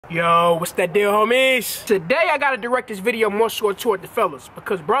Yo, what's that deal, homies? Today I gotta direct this video more so toward the fellas,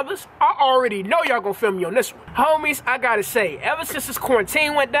 because brothers, I already know y'all gonna film me on this one. Homies, I gotta say, ever since this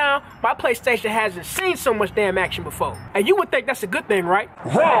quarantine went down, my PlayStation hasn't seen so much damn action before. And you would think that's a good thing, right?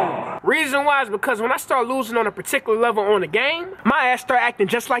 Wrong! Reason why is because when I start losing on a particular level on the game, my ass start acting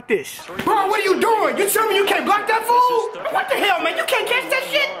just like this. Bro, what are you doing? You tell me you can't block that fool? What the hell, man? You can't catch that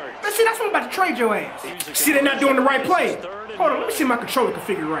shit? Let's see, that's what I'm about to trade your ass. See, they're not doing the right play. Hold on, let me see if my controller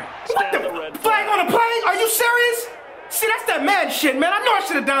configured right. What the? Flag on the play? Are you serious? See, that's that Madden shit, man. I know I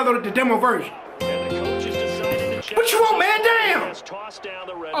should have downloaded the demo version. What you want, man? Damn!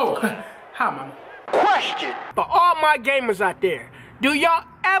 Oh, hi, mama. Question! For all my gamers out there, do y'all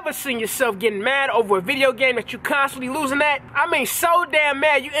ever seen yourself getting mad over a video game that you constantly losing at? I mean, so damn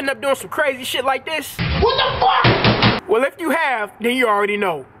mad you end up doing some crazy shit like this? What the fuck? Well, if you have, then you already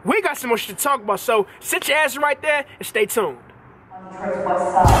know. We got some more shit to talk about, so sit your ass right there and stay tuned.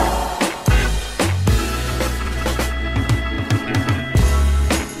 Westside.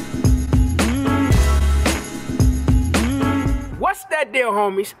 What's that deal,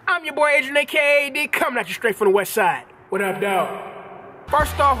 homies? I'm your boy Adrian, aka AD, coming at you straight from the West Side. What up, dog?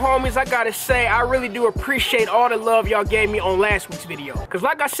 First off, homies, I gotta say, I really do appreciate all the love y'all gave me on last week's video. Cause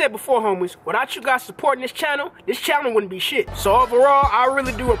like I said before, homies, without you guys supporting this channel wouldn't be shit. So overall, I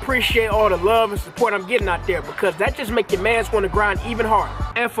really do appreciate all the love and support I'm getting out there, because that just make your mans wanna grind even harder.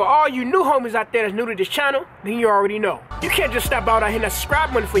 And for all you new homies out there that's new to this channel, then you already know. You can't just stop out hitting that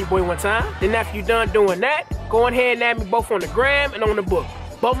subscribe button for your boy one time. Then after you done doing that, go ahead and add me both on the gram and on the book.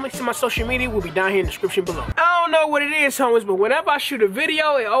 Both links to my social media will be down here in the description below. I don't know what it is, homies, but whenever I shoot a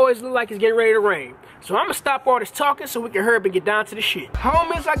video, it always look like it's getting ready to rain. So I'm gonna stop all this talking so we can hurry up and get down to the shit.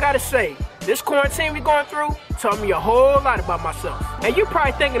 Homies, I gotta say, this quarantine we going through taught me a whole lot about myself. And you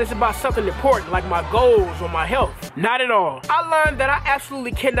probably thinking it's about something important like my goals or my health. Not at all. I learned that I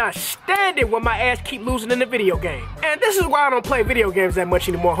absolutely cannot stand it when my ass keep losing in the video game. And this is why I don't play video games that much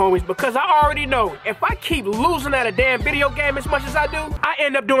anymore, homies, because I already know if I keep losing at a damn video game as much as I do, I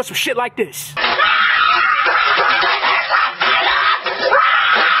end up doing some shit like this.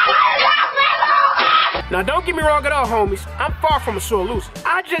 Now don't get me wrong at all, homies, I'm far from a sore loser.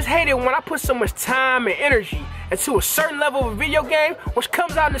 I just hate it when I put so much time and energy into a certain level of a video game which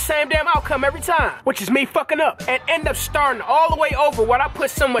comes out in the same damn outcome every time, which is me fucking up and end up starting all the way over while I put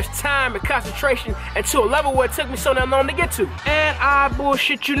so much time and concentration into a level where it took me so damn long to get to. And I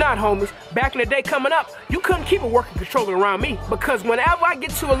bullshit you not, homies, back in the day coming up, you couldn't keep a working controller around me, because whenever I get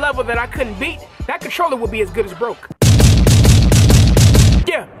to a level that I couldn't beat, that controller would be as good as broke.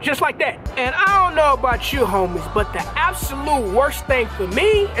 Yeah, just like that. And I don't know about you, homies, but the absolute worst thing for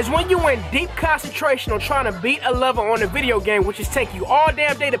me is when you in deep concentration on trying to beat a level on a video game, which is take you all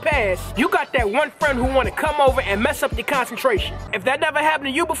damn day to pass. You got that one friend who want to come over and mess up your concentration. If that never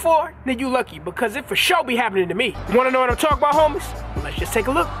happened to you before, then you lucky, because it for sure be happening to me. Wanna know what I'm talking about, homies? Well, let's just take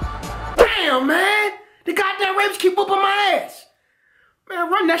a look. Damn, man! The goddamn rapes keep whooping my ass. Man,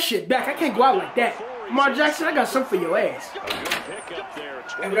 run that shit back. I can't go out like that. Lamar Jackson, I got something for your ass.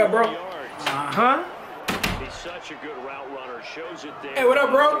 Hey, what up, bro? Uh-huh. He's such a good route runner. Shows it there. Hey, what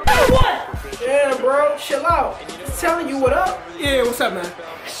up, bro? Hey, what? Yeah, bro, chill out. Just telling you what up. Yeah, what's up, man?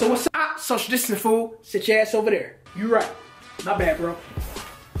 So what's up? Social distancing, fool. Sit your ass over there. You right. My bad, bro.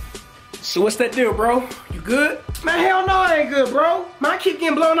 So what's that deal, bro? You good? Man, hell no, I ain't good, bro. Man, I keep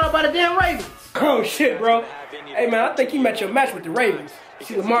getting blown out by the damn Ravens. Oh, shit, bro. Hey, man, I think you met your match with the Ravens.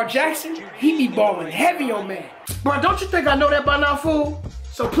 See, Lamar Jackson, he be balling heavy on man. Bro, don't you think I know that by now, fool?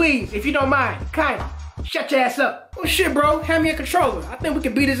 So please, if you don't mind, kinda, shut your ass up. Oh shit, bro, hand me a controller. I think we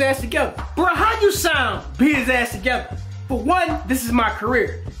can beat his ass together. Bro, how you sound? Beat his ass together. For one, this is my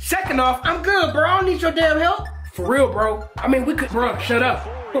career. Second off, I'm good, bro. I don't need your damn help. For real, bro. I mean, we could, bro, shut up.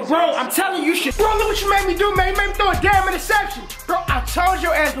 But bro, I'm telling you shit. Bro, look what you made me do, man. You made me throw a damn interception. Bro, I told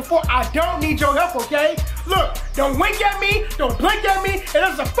your ass before, I don't need your help, okay? Look, don't wink at me, don't blink at me, and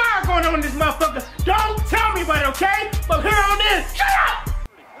there's a fire going on in this motherfucker. Don't tell me about it, okay? But here on this, shut up!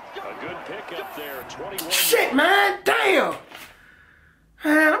 A good pickup there, 21. Shit, man, damn.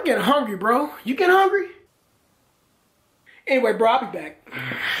 Man, I'm getting hungry, bro. You getting hungry? Anyway, bro, I'll be back.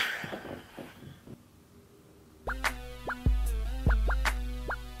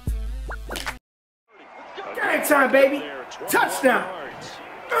 Game time, baby. Touchdown.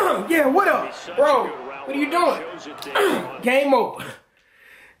 Yeah, what up? Bro, what are you doing? Game over.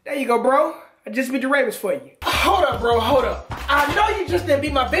 There you go, bro. I just beat the Ravens for you. Hold up, bro, hold up. I know you just didn't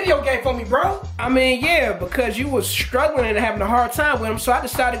beat my video game for me, bro. I mean, yeah, because you was struggling and having a hard time with him, so I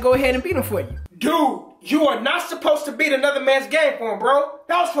decided to go ahead and beat him for you. Dude, you are not supposed to beat another man's game for him, bro.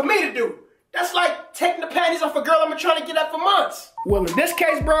 That was for me to do. That's like taking the panties off a girl I've been trying to get at for months. Well, in this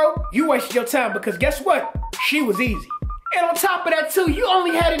case, bro, you wasted your time because guess what? She was easy. And on top of that, too, you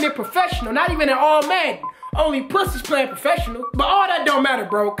only had it in professional, not even in all Madden. Only pussies playing professional. But all that don't matter,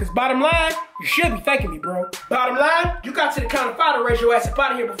 bro, because bottom line, you should be thanking me, bro. Bottom line, you got to the count of 5 to raise your ass up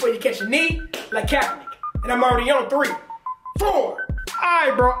out of here before you catch a knee like Kaepernick. And I'm already on 3, 4. All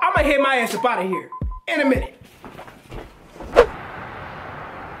right, bro, I'm going to hit my ass up out of here in a minute.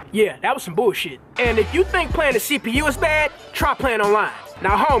 Yeah, that was some bullshit. And if you think playing the CPU is bad, try playing online.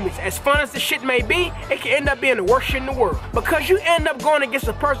 Now, homies, as fun as this shit may be, it can end up being the worst shit in the world. Because you end up going against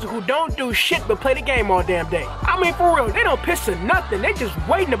a person who don't do shit but play the game all damn day. I mean, for real, they don't piss or nothing. They just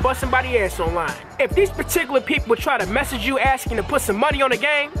waiting to bust somebody's ass online. If these particular people try to message you asking to put some money on the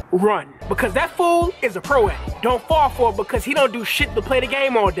game, run. Because that fool is a pro at it. Don't fall for it because he don't do shit but play the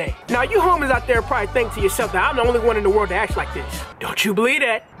game all day. Now, you homies out there probably think to yourself that I'm the only one in the world that acts like this. Don't you believe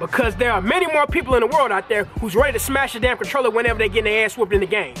that? Because there are many more people in the world out there who's ready to smash the damn controller whenever they get their ass whooped in the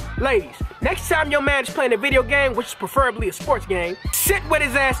game. Ladies, next time your man is playing a video game, which is preferably a sports game, sit with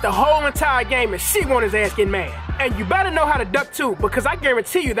his ass the whole entire game and see when his ass getting mad. And you better know how to duck too, because I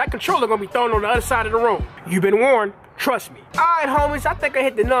guarantee you that controller gonna be thrown on the other side of the room. You've been warned, trust me. Alright homies, I think I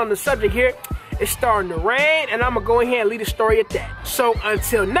hit the nail on the subject here. It's starting to rain, and I'm gonna go ahead and leave the story at that. So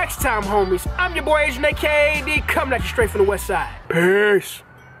until next time, homies, I'm your boy Agent AKD, coming at you straight from the West Side. Peace.